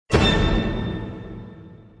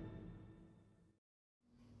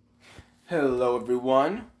Hello,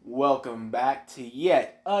 everyone. Welcome back to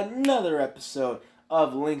yet another episode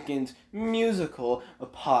of Lincoln's Musical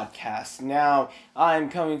Podcast. Now, I'm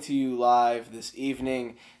coming to you live this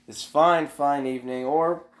evening, this fine evening,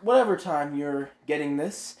 or whatever time you're getting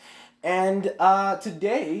this. And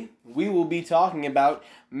today, we will be talking about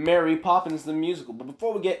Mary Poppins the Musical. But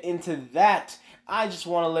before we get into that, I just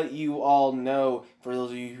want to let you all know, for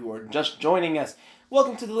those of you who are just joining us,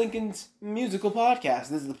 welcome to the Lincoln's Musical Podcast.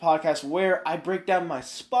 This is the podcast where I break down my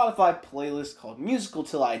Spotify playlist called Musical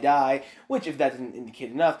Till I Die, which, if that didn't indicate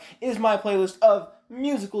enough, is my playlist of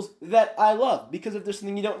musicals that I love. Because if there's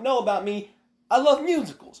something you don't know about me, I love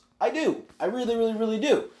musicals. I do. I really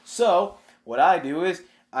do. So, what I do is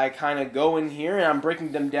I kind of go in here and I'm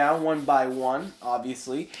breaking them down one by one,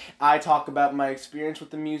 obviously. I talk about my experience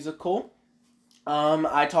with the musical.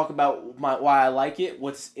 I talk about why I like it,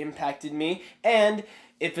 what's impacted me, and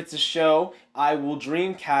if it's a show, I will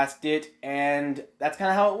dreamcast it, and that's kind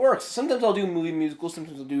of how it works. Sometimes I'll do movie musicals,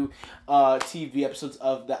 sometimes I'll do TV episodes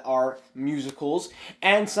that are musicals,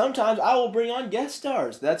 and sometimes I will bring on guest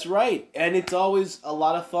stars. That's right, and it's always a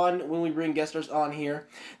lot of fun when we bring guest stars on here.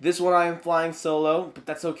 This one I am flying solo, but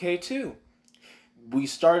that's okay too. We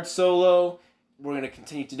started solo, we're going to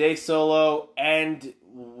continue today solo, and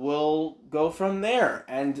we'll go from there.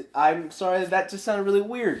 And I'm sorry that just sounded really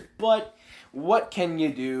weird, but what can you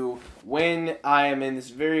do when I am in this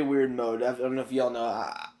very weird mode? I don't know if y'all know,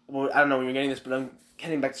 I don't know when you're getting this, but I'm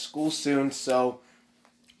heading back to school soon, so,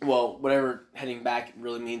 well, whatever heading back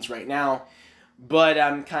really means right now, but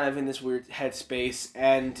I'm kind of in this weird headspace,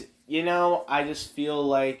 and, I just feel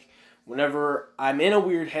like whenever I'm in a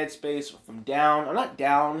weird headspace, or if I'm down, I'm not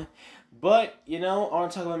down, but, I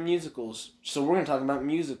want to talk about musicals. So we're going to talk about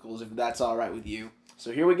musicals, if that's all right with you.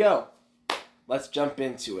 So here we go. Let's jump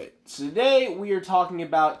into it. So today we are talking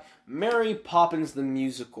about Mary Poppins the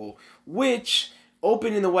Musical, which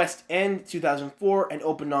opened in the West End 2004 and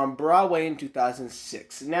opened on Broadway in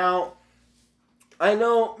 2006. Now, I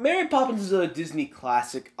know Mary Poppins is a Disney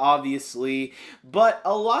classic, obviously, but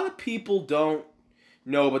a lot of people don't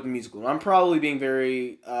know about the musical. I'm probably being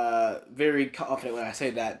very confident when I say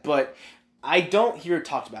that, but I don't hear it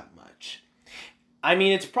talked about much. I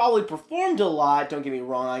mean, it's probably performed a lot, don't get me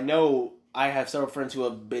wrong. I know I have several friends who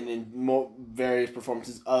have been in various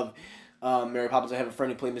performances of Mary Poppins. I have a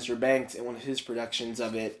friend who played Mr. Banks in one of his productions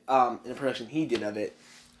of it, in a production he did of it.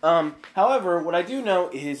 However, what I do know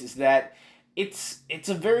is that it's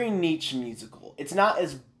a very niche musical. It's not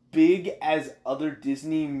as big as other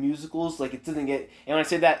Disney musicals. Like, it doesn't get, and when I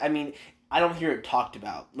say that, I mean, I don't hear it talked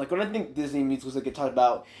about. Like, when I think Disney musicals that get talked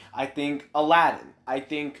about, I think Aladdin, I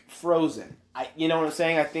think Frozen, you know what I'm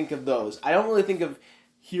saying? I think of those. I don't really think of,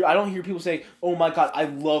 I don't hear people say, oh my god, I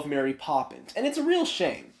love Mary Poppins, and it's a real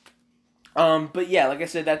shame. But yeah, like I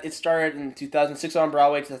said, that it started in 2006 on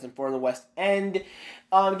Broadway, 2004 in the West End.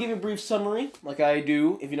 Give you a brief summary, like I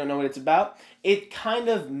do, if you don't know what it's about. It kind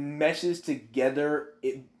of meshes together,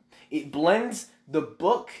 it blends the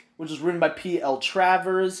book, which was written by P.L.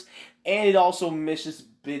 Travers, and it also meshes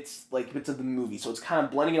bits of the movie. So it's kind of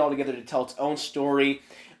blending it all together to tell its own story.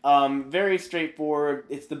 Very straightforward.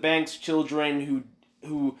 It's the Banks children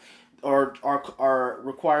who are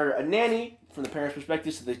require a nanny from the parents'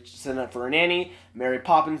 perspective, so they send up for a nanny. Mary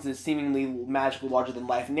Poppins, this seemingly magical,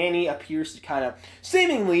 larger-than-life nanny, appears to kind of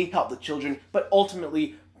seemingly help the children, but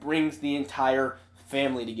ultimately brings the entire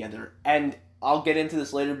family together. And I'll get into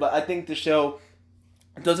this later, but I think the show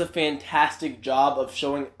does a fantastic job of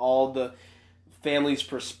showing all the family's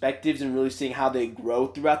perspectives and really seeing how they grow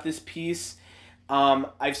throughout this piece.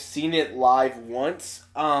 I've seen it live once.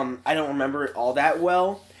 I don't remember it all that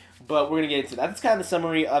well, but we're going to get into that. That's kind of the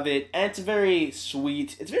summary of it, and it's very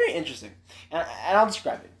sweet. It's very interesting, and I'll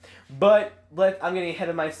describe it. But I'm getting ahead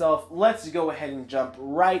of myself. Let's go ahead and jump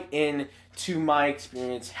right in to my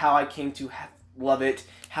experience, how I came to love it,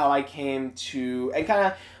 how I came to, and kind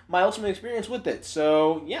of my ultimate experience with it.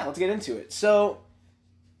 So, yeah, let's get into it. So,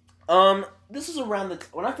 this is around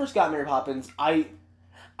when I first got Mary Poppins, I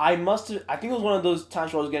think it was one of those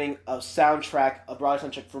times where I was getting a Broadway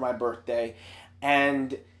soundtrack for my birthday,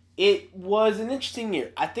 and it was an interesting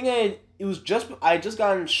year. I think I had just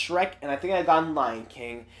gotten Shrek, and I think I had gotten Lion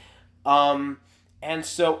King, and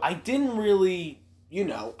so I didn't really,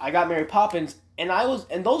 I got Mary Poppins, and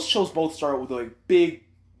those shows both started with big,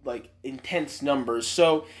 intense numbers.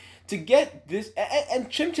 So to get this, and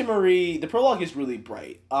Chim Timmery, the prologue is really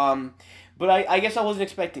bright. But I guess I wasn't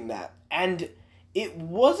expecting that, and it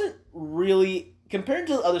wasn't really, compared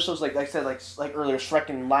to other shows like I said, like earlier, Shrek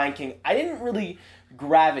and Lion King, I didn't really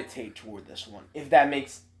gravitate toward this one, if that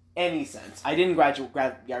makes any sense. I didn't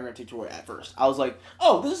gravitate toward it at first. I was like,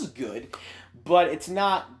 oh, this is good, but it's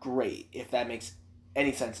not great, if that makes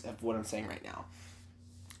any sense of what I'm saying right now.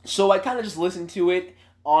 So I kind of just listened to it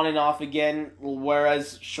on and off again,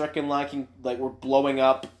 whereas Shrek and Lion King, like, were blowing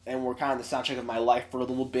up and were kind of the soundtrack of my life for a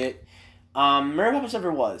little bit. Mary Poppins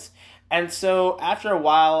never was. And so after a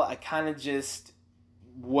while, I kind of just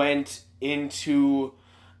went into,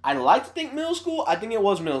 I like to think middle school. I think it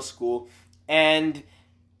was middle school. And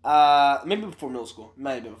maybe before middle school.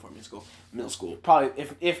 Might have been before middle school. Middle school. Probably,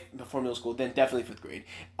 if before middle school, then definitely 5th grade.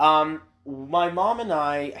 My mom and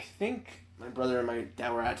I think my brother and my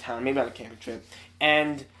dad were out of town, maybe on a camping trip,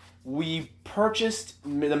 and we purchased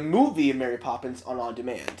the movie Mary Poppins on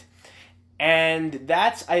demand. And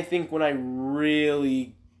that's, I think, when I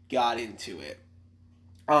really got into it.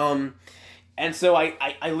 And so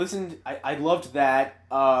I listened, I loved that,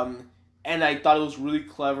 and I thought it was really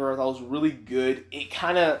clever, I thought it was really good. It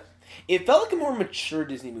felt like a more mature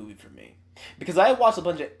Disney movie for me. Because I had watched a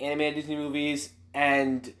bunch of animated Disney movies,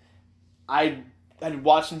 and I'd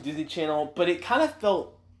watched some Disney Channel, but it kind of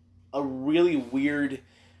felt a really weird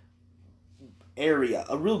area,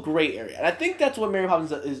 a real gray area. And I think that's what Mary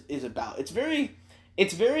Poppins is about. It's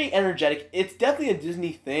very energetic. It's definitely a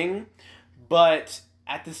Disney thing, but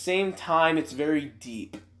at the same time, it's very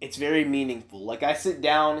deep. It's very meaningful. Like, I sit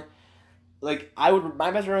down, like,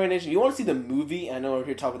 my best recommendation, if you want to see the movie, and I know we're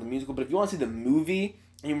here talking about the musical, but if you want to see the movie,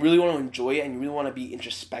 and you really want to enjoy it, and you really want to be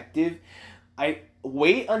introspective,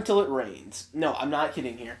 wait until it rains. No, I'm not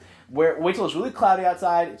kidding here. Wait till it's really cloudy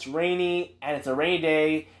outside, it's rainy, and it's a rainy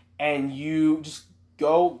day, and you just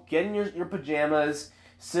go get in your pajamas,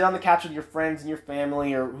 sit on the couch with your friends and your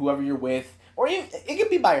family or whoever you're with, or it can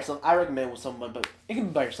be by yourself. I recommend it with someone, but it can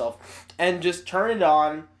be by yourself. And just turn it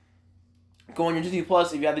on, go on your Disney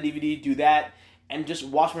Plus, if you have the DVD, do that, and just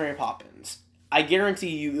watch Mary Poppins. I guarantee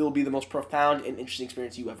you it will be the most profound and interesting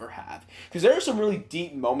experience you ever have. Because there are some really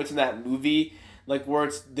deep moments in that movie, like where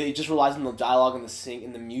they just relies on the dialogue and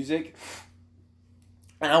the music.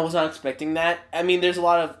 And I was not expecting that. I mean, there's a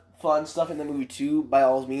lot of fun stuff in the movie too, by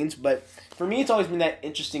all means, but for me, it's always been that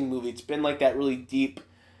interesting movie. It's been like that really deep,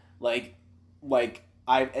 like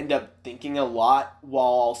I end up thinking a lot while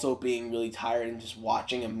also being really tired and just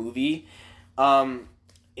watching a movie.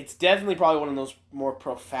 It's definitely probably one of those more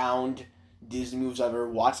profound Disney movies I've ever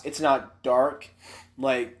watched. It's not dark,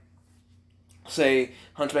 like, say,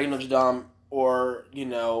 Hunchback of Notre Dame or,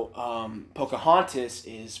 Pocahontas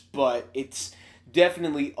is, but it's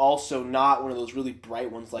definitely also not one of those really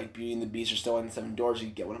bright ones like Beauty and the Beast or Snow White and the Seven Dwarfs,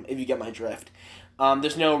 if you get my drift.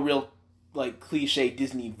 There's no real, like, cliche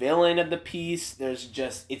Disney villain of the piece. It's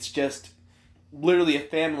just literally a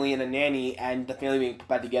family and a nanny, and the family being put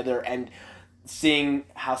back together and seeing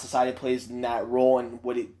how society plays in that role and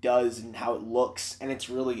what it does and how it looks, and it's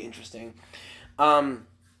really interesting.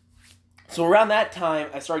 So around that time,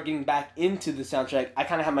 I started getting back into the soundtrack. I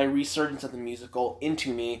kind of had my resurgence of the musical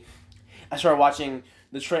into me. I started watching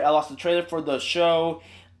I lost the trailer for the show.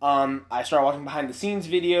 I started watching behind the scenes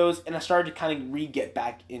videos, and I started to kind of get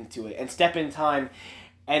back into it and step in time.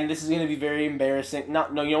 And this is going to be very embarrassing. You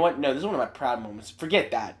know what? No, this is one of my proud moments.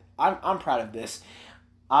 Forget that. I'm proud of this.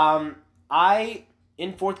 I,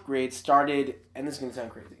 in 4th grade, started, and this is going to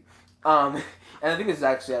sound crazy, and I think this is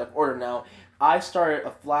actually out of order now. I started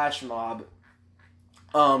a flash mob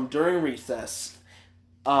during recess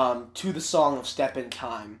to the song of Step in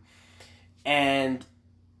Time. And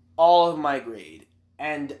all of my grade,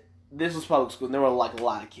 and this was public school, and there were like a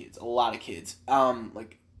lot of kids,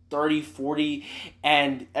 like 30, 40,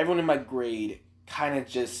 and everyone in my grade kind of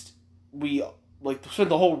just, we like spent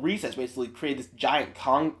the whole recess basically created this giant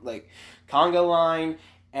conga line,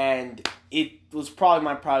 and it was probably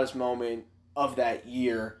my proudest moment of that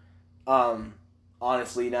year.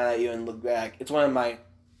 Honestly, now that you even look back, it's one of my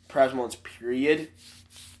proudest moments, period.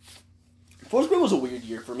 4th grade was a weird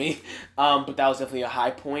year for me, but that was definitely a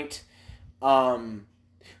high point.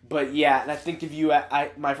 But yeah, and I think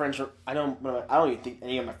my friends, I don't even think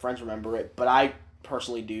any of my friends remember it, but I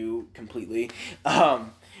personally do completely.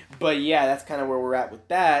 But yeah, that's kind of where we're at with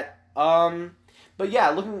that. But yeah,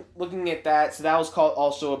 looking at that, so that was called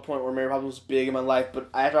also a point where Mary Poppins was big in my life. But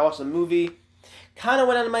after I watched the movie, kind of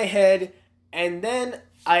went out of my head, and then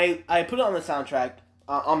I put it on the soundtrack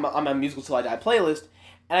on my Musical Till I Die playlist.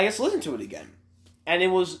 And I just listened to it again. And it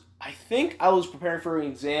was, I think I was preparing for an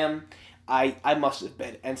exam. I must have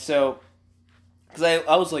been. And so, because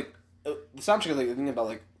I was like, the soundtrack was like, I think about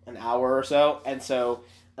like an hour or so. And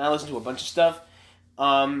I listened to a bunch of stuff.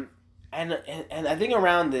 And I think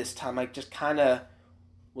around this time, I just kind of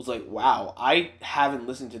was like, wow, I haven't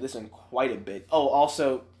listened to this in quite a bit. Oh,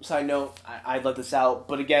 also, side note, I let this out,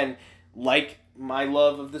 but again, like my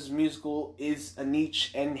love of this musical is a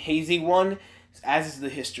niche and hazy one, as is the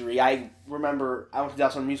history. I remember I went to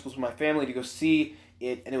Dallas on musicals with my family to go see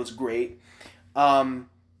it, and it was great. Um,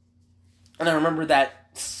 and I remember that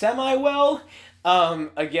semi well.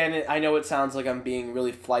 Again, I know it sounds like I'm being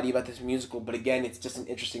really flighty about this musical, but again, it's just an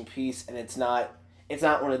interesting piece, and it's not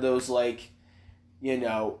one of those like, you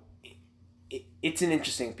know, it's an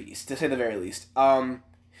interesting piece to say the very least.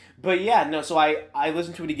 But yeah, no. So I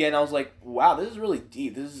listened to it again. I was like, wow, this is really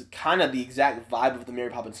deep. This is kind of the exact vibe of the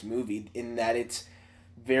Mary Poppins movie in that it's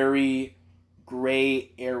very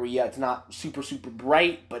gray area. It's not super super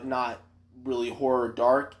bright, but not really horror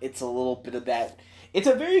dark. It's a little bit of that. It's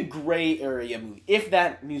a very gray area movie. If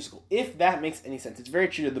that makes any sense, it's very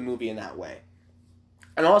true to the movie in that way.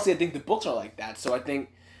 And honestly, I think the books are like that. So I think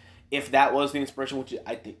if that was the inspiration, which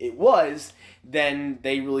I think it was, then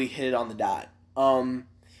they really hit it on the dot.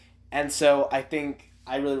 And so I think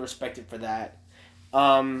I really respect it for that.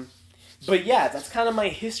 Um, but yeah, that's kind of my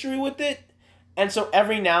history with it. And so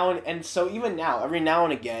even now, every now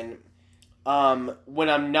and again, when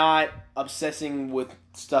I'm not obsessing with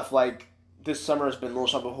stuff like this summer has been Little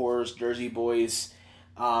Shop of Horrors, Jersey Boys,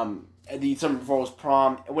 the summer before was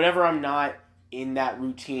Prom. Whenever I'm not in that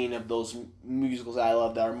routine of those musicals that I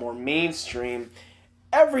love that are more mainstream,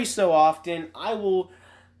 every so often I will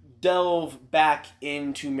delve back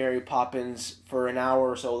into Mary Poppins for an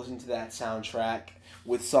hour or so, listen to that soundtrack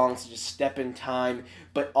with songs such as Step in Time,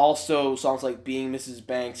 but also songs like Being Mrs.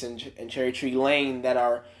 Banks and Cherry Tree Lane that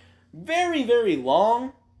are very, very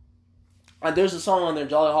long. There's a song on there,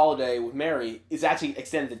 Jolly Holiday with Mary, is actually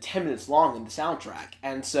extended to 10 minutes long in the soundtrack.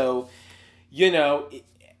 And so, you know,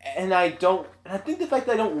 and I think the fact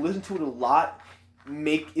that I don't listen to it a lot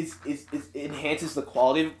is enhances the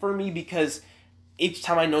quality of it for me, because each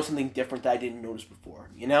time I know something different that I didn't notice before,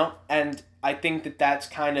 you know? And I think that that's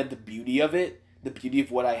kind of the beauty of it, the beauty of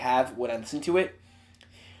what I have when I listen to it.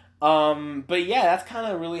 But yeah, that's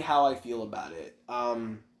kind of really how I feel about it.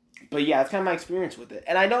 But yeah, that's kind of my experience with it.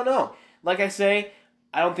 And I don't know. Like I say,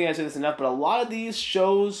 I don't think I said this enough, but a lot of these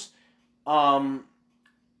shows,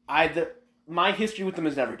 either my history with them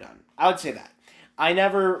is never done. I would say that. I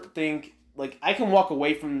never think, like, I can walk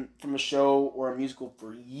away from a show or a musical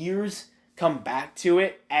for years, come back to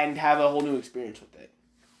it, and have a whole new experience with it.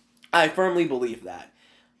 I firmly believe that.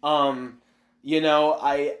 You know,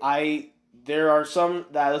 there are some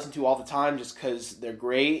that I listen to all the time just because they're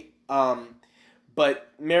great. But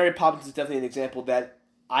Mary Poppins is definitely an example that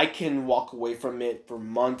I can walk away from it for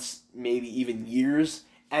months, maybe even years,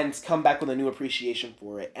 and come back with a new appreciation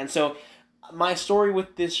for it. And so, my story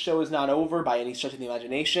with this show is not over by any stretch of the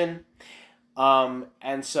imagination.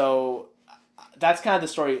 And so, that's kind of the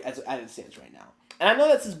story as it stands right now. And I know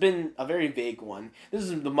this has been a very vague one. This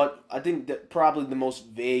is I think that probably the most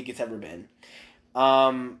vague it's ever been.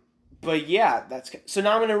 But yeah, so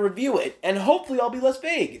now I'm going to review it, and hopefully I'll be less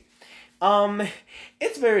vague.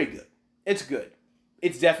 It's very good. It's good.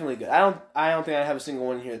 It's definitely good. I don't think I have a single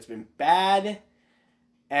one here that's been bad.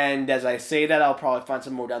 And as I say that, I'll probably find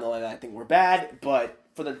some more down the line that I think were bad. But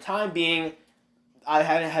for the time being, I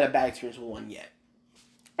haven't had a bad experience with one yet.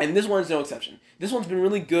 And this one's no exception. This one's been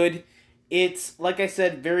really good. It's, like I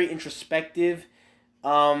said, very introspective.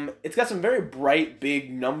 It's got some very bright,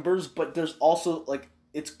 big numbers, but there's also, like,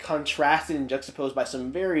 it's contrasted and juxtaposed by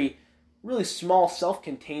some very, really small,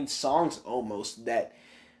 self-contained songs almost that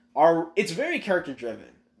it's very character-driven.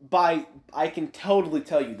 I can totally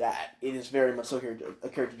tell you that. It is very much so a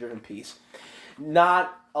character-driven piece.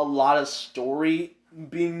 Not a lot of story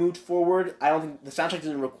being moved forward. I don't think the soundtrack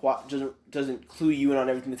doesn't clue you in on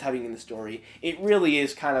everything that's happening in the story. It really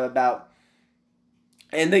is kind of about,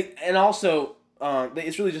 it's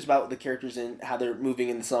really just about the characters and how they're moving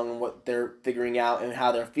in the song and what they're figuring out and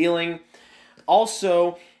how they're feeling.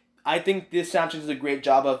 Also, I think this soundtrack does a great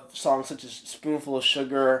job of songs such as Spoonful of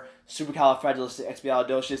Sugar,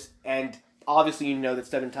 Supercalifragilisticexpialidocious, and obviously you know that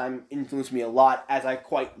Step in Time influenced me a lot, as I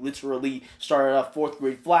quite literally started a 4th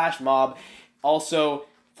grade flash mob. Also,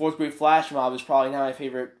 4th grade flash mob is probably not my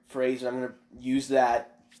favorite phrase, and I'm going to use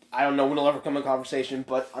that. I don't know when it'll ever come in conversation,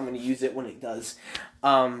 but I'm going to use it when it does.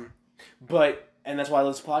 And that's why I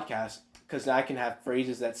love this podcast, because now I can have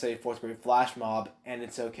phrases that say 4th grade flash mob, and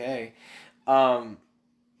it's okay.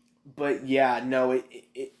 But yeah, no,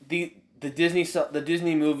 the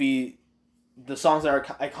Disney movie, the songs that are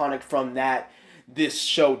iconic from that, this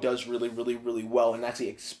show does really, really, really well, and actually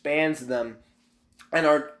expands them, and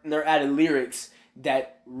they're added lyrics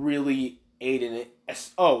that really aid in it.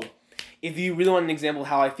 if you really want an example of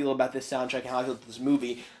how I feel about this soundtrack and how I feel about this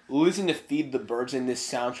movie, listen to Feed the Birds in this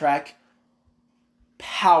soundtrack.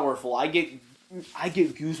 Powerful. I get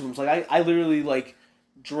goosebumps. Like I literally like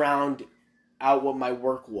drowned out what my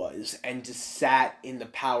work was and just sat in the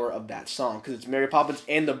power of that song because it's Mary Poppins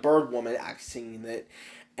and the Bird Woman actually singing it,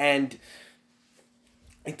 and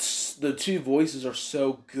it's the two voices are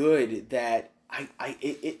so good that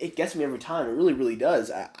it gets me every time. It really, really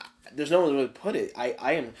does. There's no other way to put it.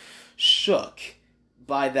 I am shook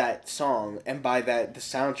by that song and by the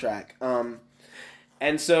soundtrack.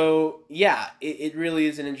 And so yeah, it really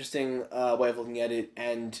is an interesting way of looking at it.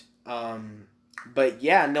 And but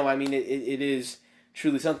yeah, no, I mean it is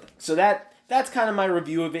truly something. So that's kind of my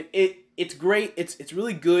review of it. It's great. It's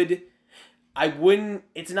really good. I wouldn't.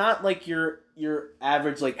 It's not like your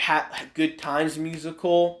average like good times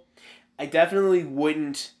musical. I definitely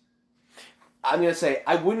wouldn't. I'm gonna say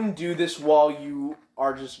I wouldn't do this while you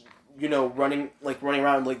are just running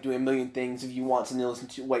around like doing a million things. If you want something to listen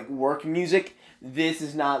to like work music, this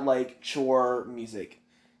is not like chore music.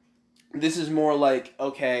 This is more like,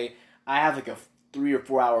 okay, I have like a 3 or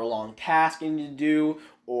 4 hour long task I need to do,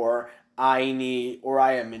 or I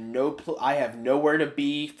have nowhere to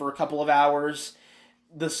be for a couple of hours.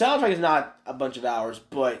 The soundtrack is not a bunch of hours,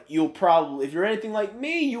 but you'll probably, if you're anything like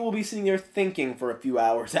me, you will be sitting there thinking for a few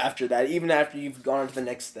hours after that, even after you've gone on to the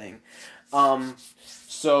next thing.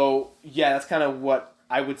 So yeah, that's kind of what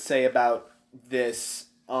I would say about this,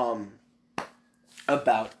 about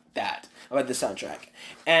the soundtrack.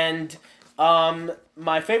 And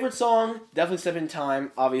my favorite song, definitely Step in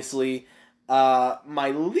Time, obviously.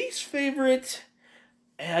 My least favorite,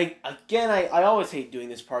 and I always hate doing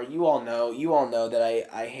this part. You all know that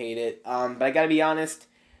I hate it. But I gotta be honest.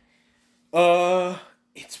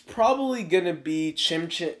 It's probably gonna be Chim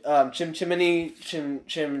Chimney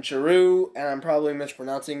Chiru, and I'm probably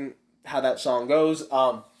mispronouncing how that song goes.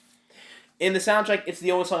 In the soundtrack, it's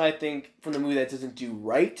the only song I think from the movie that doesn't do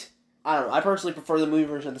right. I don't know. I personally prefer the movie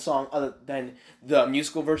version of the song other than the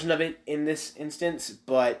musical version of it in this instance,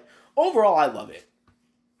 but overall, I love it.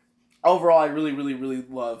 Overall, I really, really, really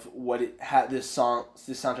love what this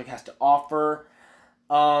soundtrack has to offer.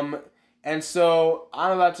 And so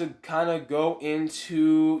I'm about to kind of go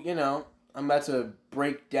into, I'm about to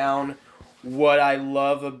break down what I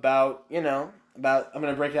love about, I'm going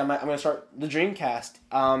to break down I'm going to start the Dreamcast,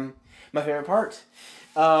 my favorite part.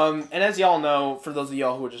 And as y'all know, for those of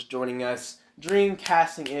y'all who are just joining us,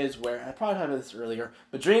 Dreamcasting is where, I probably talked about this earlier,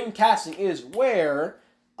 but Dreamcasting is where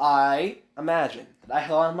I imagine that I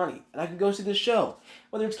had a lot of money and I could go see this show,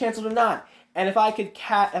 whether it's canceled or not. And if I could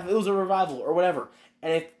if it was a revival or whatever,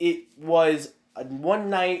 and if it was one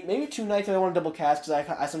night, maybe 2 nights that I want to double cast, because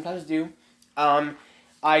I sometimes do,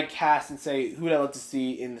 I cast and say, who would I love to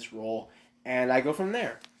see in this role? And I go from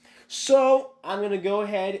there. So I'm going to go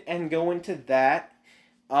ahead and go into that.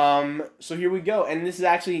 So here we go. And this is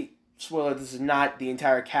actually, spoiler, this is not the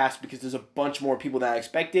entire cast because there's a bunch more people than I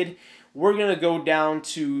expected. We're going to go down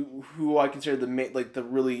to who I consider the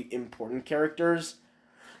really important characters,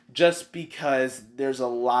 just because there's a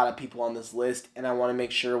lot of people on this list, and I want to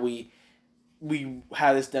make sure we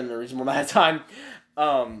have this done in a reasonable amount of time.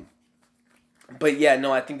 But yeah,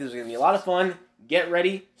 no, I think this is going to be a lot of fun. Get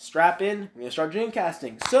ready, strap in, we're going to start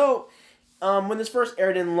Dreamcasting. So, when this first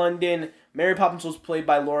aired in London, Mary Poppins was played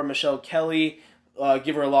by Laura Michelle Kelly.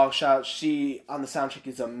 Give her a long shout. She, on the soundtrack,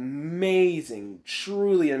 is amazing.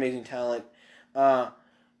 Truly an amazing talent. And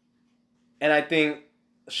I think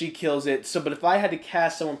she kills it. So, but if I had to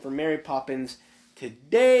cast someone for Mary Poppins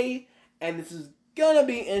today, and this is going to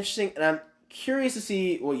be interesting, and I'm curious to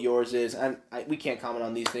see what yours is. We can't comment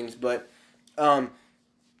on these things, but if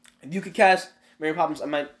you could cast Mary Poppins, I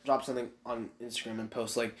might drop something on Instagram and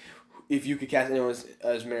post, like, if you could cast anyone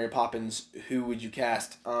as Mary Poppins, who would you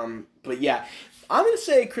cast? But yeah, I'm going to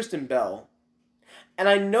say Kristen Bell. And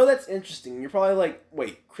I know that's interesting. You're probably like,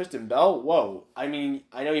 wait, Kristen Bell? Whoa. I mean,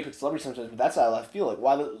 I know you pick celebrities sometimes, but that's how I feel. Like,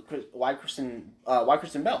 why Kristen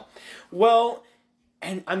Bell? Well,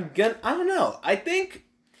 and I don't know. I think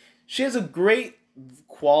she has a great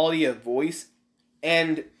quality of voice,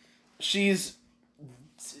 and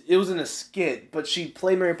it was in a skit, but she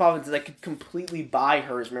played Mary Poppins, and I could completely buy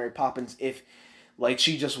her as Mary Poppins if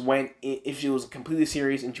she was completely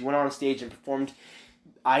serious and she went on stage and performed.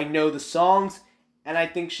 I know the songs, and I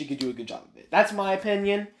think she could do a good job of it. That's my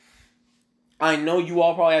opinion. I know you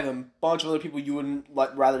all probably have a bunch of other people you wouldn't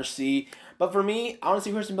rather see, but for me, I want to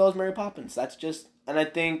see Kristen Bell as Mary Poppins. That's just, and I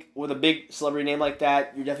think with a big celebrity name like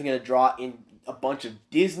that, you're definitely going to draw in a bunch of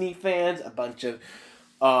Disney fans, a bunch of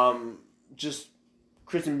just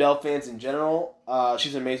Kristen Bell fans in general.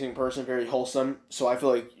 She's an amazing person, very wholesome. So I feel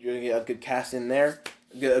like you're going to get a good cast in there.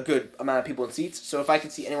 A good amount of people in seats. So if I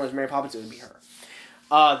could see anyone as Mary Poppins, it would be her.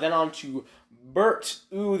 Then on to Bert.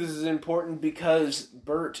 Ooh, this is important because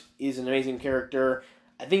Bert is an amazing character.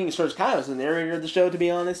 I think he serves kind of as the narrator of the show, to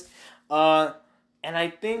be honest. And I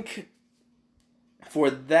think for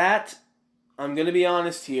that, I'm going to be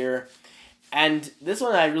honest here. And this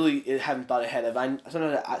one I really haven't thought ahead of.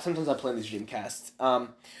 Sometimes I play these Dreamcasts.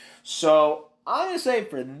 So I'm going to say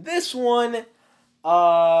for this one, this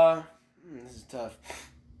is tough.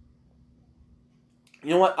 You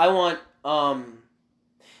know what? I want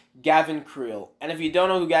Gavin Creel. And if you don't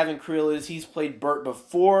know who Gavin Creel is, he's played Bert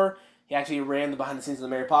before. He actually ran the behind the scenes of the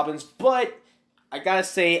Mary Poppins. But I gotta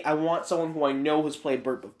say, I want someone who I know has played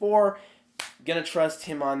Bert before. Gonna trust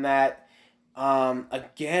him on that.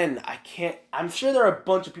 Again, I'm sure there are a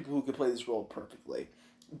bunch of people who could play this role perfectly.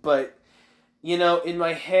 But, in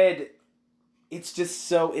my head, it's just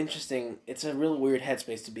so interesting. It's a really weird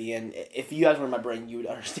headspace to be in. If you guys were in my brain, you would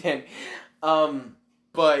understand.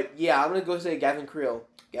 But, yeah, I'm going to go say Gavin Creel.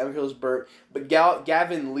 Gavin Creel is Bert. But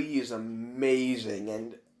Gavin Lee is amazing.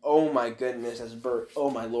 And, oh my goodness, as Bert.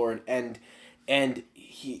 Oh my lord. And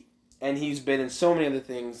he's been in so many other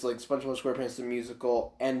things, like SpongeBob SquarePants the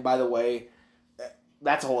musical. And, by the way,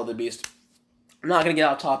 that's a whole other beast. I'm not going to get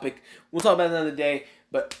off topic. We'll talk about it another day.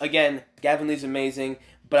 But, again, Gavin Lee's amazing.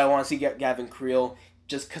 But I want to see Gavin Creel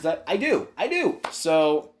just because I do.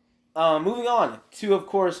 So, moving on to, of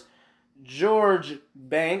course, George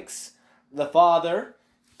Banks, the father.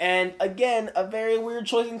 And, again, a very weird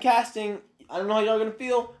choice in casting. I don't know how y'all are going to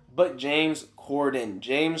feel, but James Corden.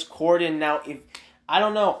 James Corden. Now, I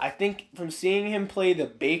don't know. I think from seeing him play the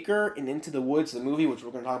baker in Into the Woods, the movie, which we're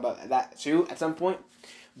going to talk about that too at some point.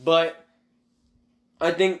 But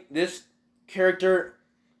I think this character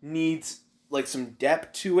needs like some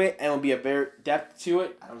depth to it, and will be a very depth to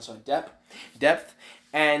it. I don't know, depth.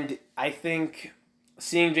 And I think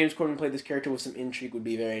seeing James Corden play this character with some intrigue would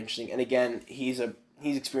be very interesting. And again, he's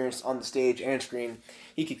experienced on the stage and screen.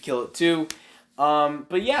 He could kill it too.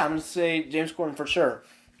 But yeah, I'm gonna say James Corden for sure.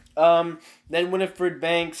 Then Winifred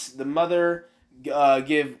Banks, the mother,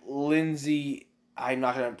 give Lindsay. I'm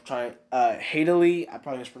not gonna try Hadley. I'm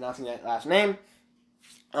probably mispronouncing that last name.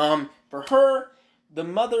 For her, the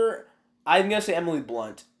mother, I'm gonna say Emily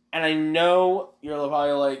Blunt. And I know you're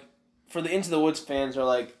probably like, for the Into the Woods fans are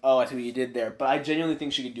like, oh, I see what you did there. But I genuinely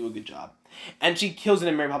think she could do a good job, and she kills it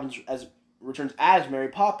in Mary Poppins returns as Mary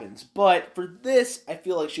Poppins. But for this, I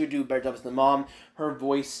feel like she would do a better job as the mom. Her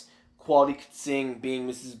voice quality could sing being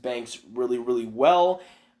Mrs. Banks really, really well.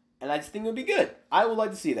 And I just think it would be good. I would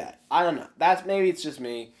like to see that. I don't know. Maybe it's just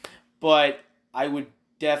me. But I would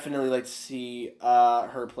definitely like to see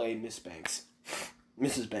her play Miss Banks.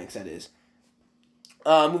 Mrs. Banks, that is.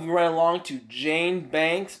 Moving right along to Jane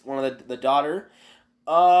Banks, one of the daughter.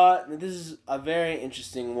 This is a very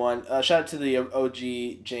interesting one. Shout out to the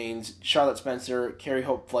OG Janes, Charlotte Spencer, Carrie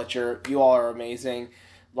Hope Fletcher. You all are amazing.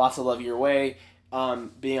 Lots of love your way.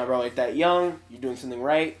 Being on Broadway that young, you're doing something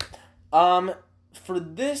right. For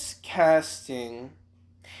this casting,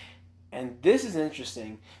 and this is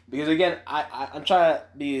interesting because again, I'm trying to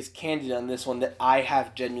be as candid on this one that I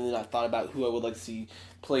have genuinely not thought about who I would like to see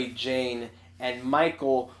play Jane and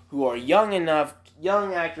Michael, who are young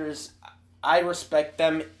actors. I respect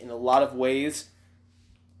them in a lot of ways.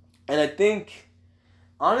 And I think,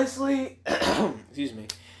 honestly, excuse me,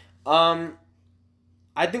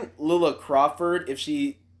 I think Lila Crawford,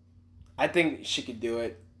 I think she could do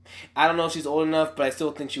it. I don't know if she's old enough, but I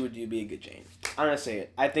still think she would be a good Jane. I'm going to say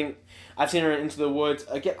it. I think I've seen her in Into the Woods.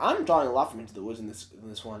 Again, I'm drawing a lot from Into the Woods in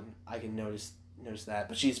this one. I can notice that.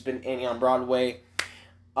 But she's been Annie on Broadway.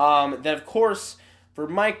 Then, of course, for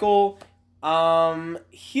Michael,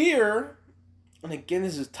 here, and again,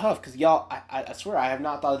 this is tough because y'all, I swear I have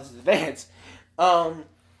not thought of this in advance.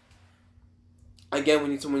 Again, we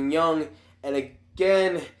need someone young, and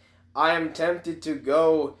again, I am tempted to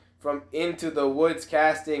go from Into the Woods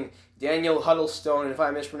casting Daniel Huddlestone, and if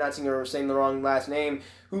I'm mispronouncing or saying the wrong last name,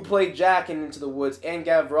 who played Jack in Into the Woods, and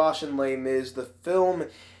Gavroche in Les Mis, the film.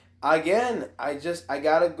 Again, I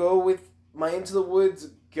gotta go with my Into the Woods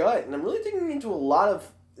gut, and I'm really digging into a lot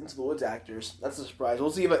of Into the Woods actors. That's a surprise.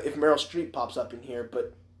 We'll see if Meryl Streep pops up in here,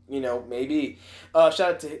 but, maybe. Shout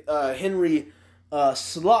out to Henry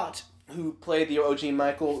Slott, who played the OG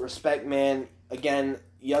Michael. Respect, man. Again,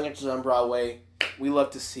 young actors on Broadway. We love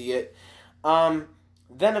to see it.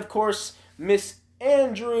 Then, of course, Miss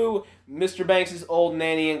Andrew, Mr. Banks' old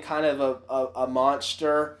nanny and kind of a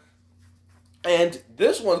monster. And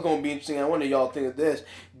this one's going to be interesting. I wonder y'all think of this.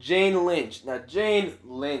 Jane Lynch. Now, Jane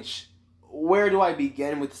Lynch, where do I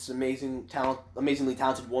begin with this amazingly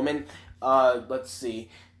talented woman? Let's see.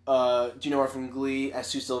 Do you know her from Glee as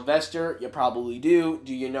Sue Sylvester? You probably do.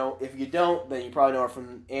 Do you know? If you don't, then you probably know her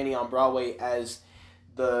from Annie on Broadway as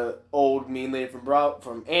the old mean lady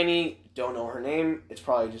from Annie. Don't know her name. It's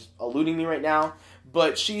probably just eluding me right now.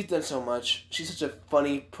 But she's done so much. She's such a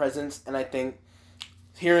funny presence, and I think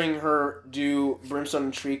hearing her do Brimstone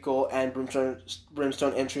and Treacle and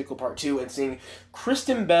Brimstone and Treacle Part 2 and seeing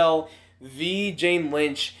Kristen Bell v. Jane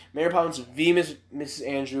Lynch, Mary Poppins v. Mrs.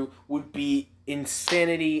 Andrew would be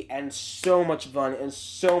insanity and so much fun and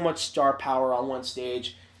so much star power on one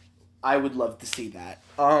stage. I would love to see that.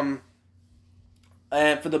 And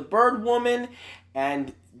for the Bird Woman,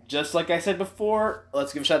 and just like I said before,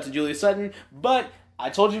 let's give a shout out to Julia Sutton, but I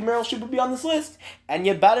told you Meryl Streep would be on this list, and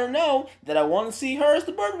you better know that I want to see her as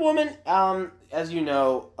the Bird Woman. As you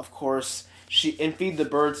know, of course, she in Feed the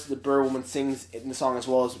Birds, the Bird Woman sings in the song as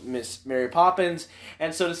well as Miss Mary Poppins,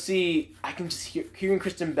 and so to see, I can just hearing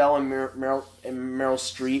Kristen Bell and Meryl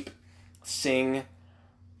Streep sing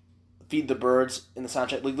Feed the Birds in the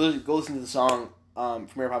soundtrack. Like, literally, go listen to the song from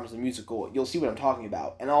Mary Poppins the Musical. You'll see what I'm talking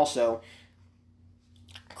about. And also,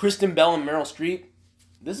 Kristen Bell and Meryl Streep,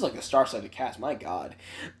 this is like a star-studded cast, my God.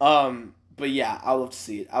 But yeah, I would love to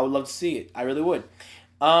see it. I would love to see it. I really would.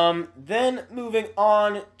 Then moving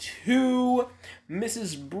on to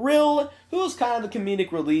Mrs. Brill, who's kind of the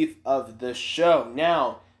comedic relief of the show.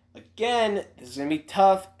 Now, again, this is going to be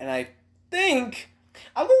tough, and I think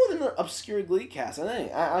I'm going with an obscure Glee cast. You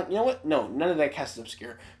know what? No, none of that cast is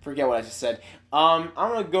obscure. Forget what I just said. I'm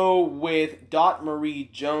going to go with Dot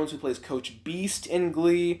Marie Jones, who plays Coach Beast in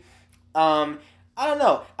Glee. I don't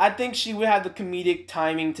know. I think she would have the comedic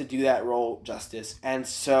timing to do that role justice. And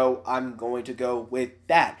so I'm going to go with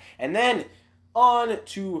that. And then on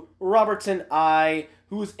to Robertson I,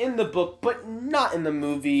 who is in the book but not in the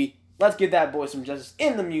movie. Let's give that boy some justice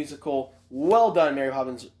in the musical. Well done, Mary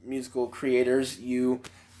Poppins musical creators. You,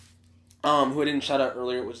 who I didn't shout out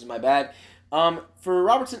earlier, which is my bad. For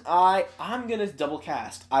Robertson I, I'm going to double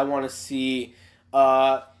cast. I want to see,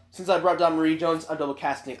 since I brought down Marie Jones, I'm double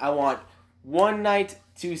casting. I want one night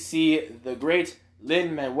to see the great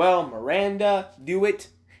Lin-Manuel Miranda do it.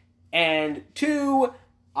 And 2,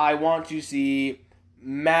 I want to see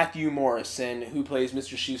Matthew Morrison, who plays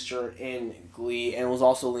Mr. Schuester in Glee and was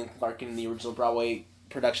also Lincoln Clark in the original Broadway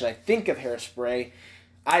production, I think, of Hairspray.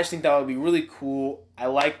 I just think that would be really cool. I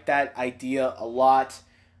like that idea a lot.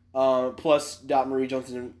 Plus, Dot Marie Jones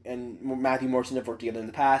and Matthew Morrison have worked together in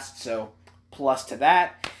the past, so plus to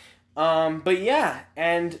that. But yeah,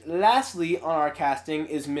 and lastly on our casting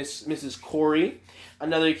is Mrs. Corey,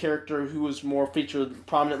 another character who was more featured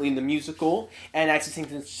prominently in the musical and actually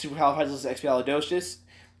sings in Supercalifragilisticexpialidocious.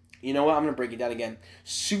 You know what? I'm going to break it down again.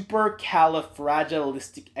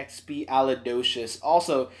 Supercalifragilisticexpialidocious.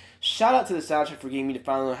 Also, shout out to the soundtrack for getting me to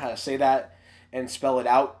finally know how to say that and spell it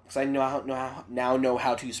out, because I now know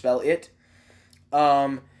how to spell it.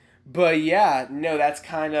 But yeah, no, that's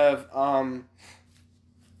kind of,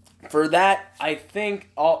 for that, I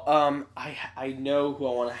think I know who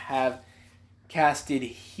I want to have casted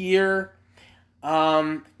here.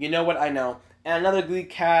 You know what? I know. And another Glee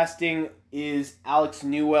casting is Alex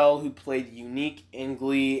Newell, who played Unique in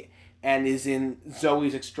Glee and is in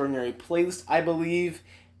Zoe's Extraordinary Playlist, I believe.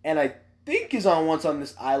 And I think is on Once on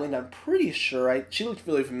This Island. I'm pretty sure. She looked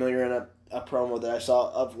really familiar in a promo that I saw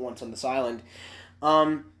of Once on This Island.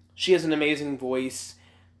 She has an amazing voice.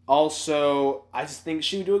 Also, I just think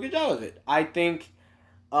she would do a good job of it. I think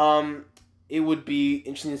it would be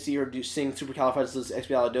interesting to see her sing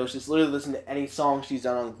Supercalifragilisticexpialidocious. Literally listen to any song she's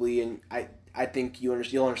done on Glee, and I think you'll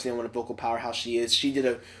understand what a vocal powerhouse she is. She did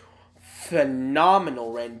a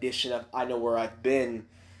phenomenal rendition of I Know Where I've Been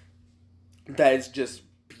that is just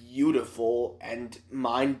beautiful and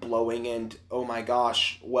mind-blowing, and oh my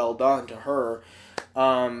gosh, well done to her.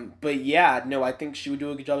 But yeah, no, I think she would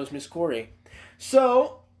do a good job as Miss Corey.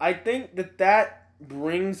 So, I think that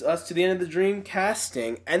brings us to the end of the dream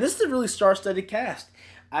casting. And this is a really star-studded cast,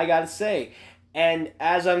 I gotta say. And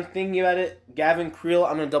as I'm thinking about it, Gavin Creel,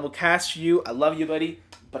 I'm gonna double cast you. I love you, buddy.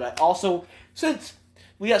 But I also, since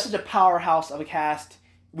we have such a powerhouse of a cast,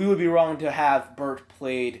 we would be wrong to have Bert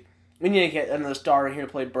played. We need to get another star in here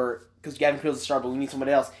to play Bert, because Gavin Creel's a star, but we need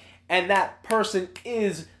somebody else. And that person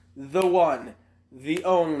is the one, the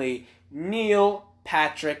only, Neil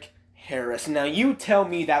Patrick Harris. Now, you tell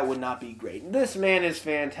me that would not be great. This man is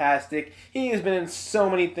fantastic. He has been in so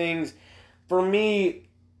many things. For me,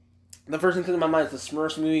 the first thing that comes to my mind is the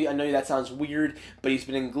Smurfs movie. I know that sounds weird, but he's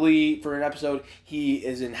been in Glee for an episode. He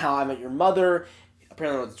is in How I Met Your Mother.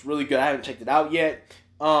 Apparently, it's really good. I haven't checked it out yet.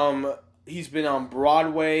 He's been on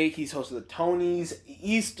Broadway. He's hosted the Tonys.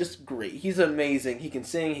 He's just great. He's amazing. He can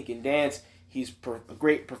sing. He can dance. He's a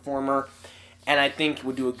great performer. And I think he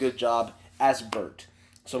would do a good job as Bert.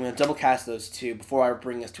 So I'm going to double cast those two before I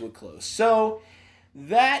bring us to a close. So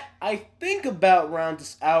that, I think, about rounds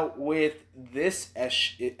us out with this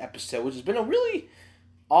episode, which has been a really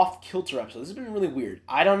off-kilter episode. This has been really weird.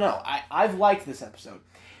 I don't know. I've liked this episode.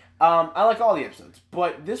 I like all the episodes,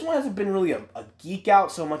 but this one hasn't been really a geek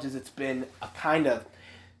out so much as it's been a kind of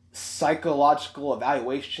psychological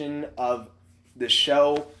evaluation of the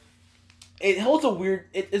show. It holds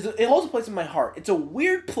it holds a place in my heart. It's a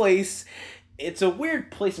weird place. It's a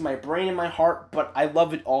weird place in my brain and my heart, but I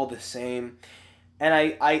love it all the same. And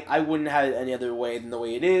I wouldn't have it any other way than the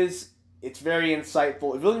way it is. It's very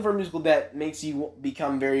insightful. If you're looking for a musical that makes you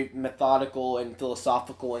become very methodical and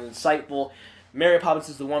philosophical and insightful, Mary Poppins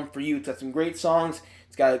is the one for you. It's got some great songs.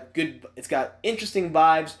 It's got interesting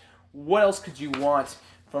vibes. What else could you want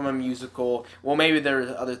from a musical? Well, maybe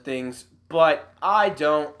there's other things, but I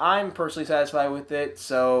don't. I'm personally satisfied with it.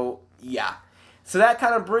 So, yeah. So that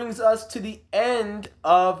kind of brings us to the end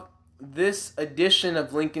of this edition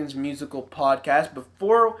of Lincoln's Musical Podcast.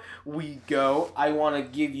 Before we go, I want to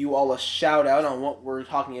give you all a shout out on what we're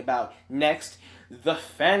talking about next. The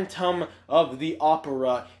Phantom of the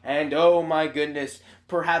Opera. And oh my goodness,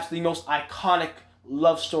 perhaps the most iconic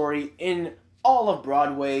love story in all of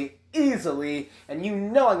Broadway, easily. And you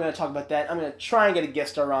know I'm going to talk about that. I'm going to try and get a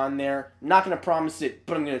guest star on there. I'm not going to promise it,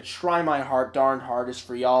 but I'm going to try my darn hardest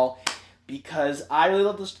for y'all. Because I really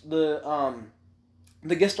love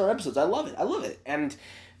the guest star episodes. I love it. And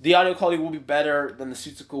the audio quality will be better than the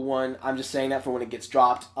Suitsical one. I'm just saying that for when it gets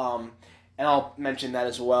dropped. And I'll mention that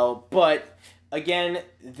as well. But again,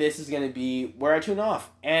 this is going to be where I tune off.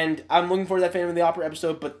 And I'm looking forward to that Phantom of the Opera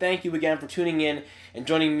episode. But thank you again for tuning in and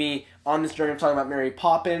joining me on this journey of talking about Mary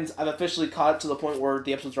Poppins. I've officially caught up to the point where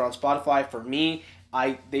the episodes are on Spotify. For me,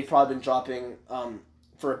 they've probably been dropping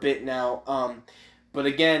for a bit now. But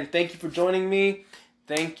again, thank you for joining me.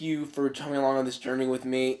 Thank you for coming along on this journey with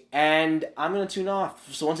me. And I'm going to tune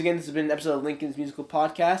off. So once again, this has been an episode of Lincoln's Musical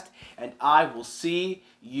Podcast. And I will see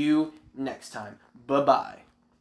you next time. Bye-bye.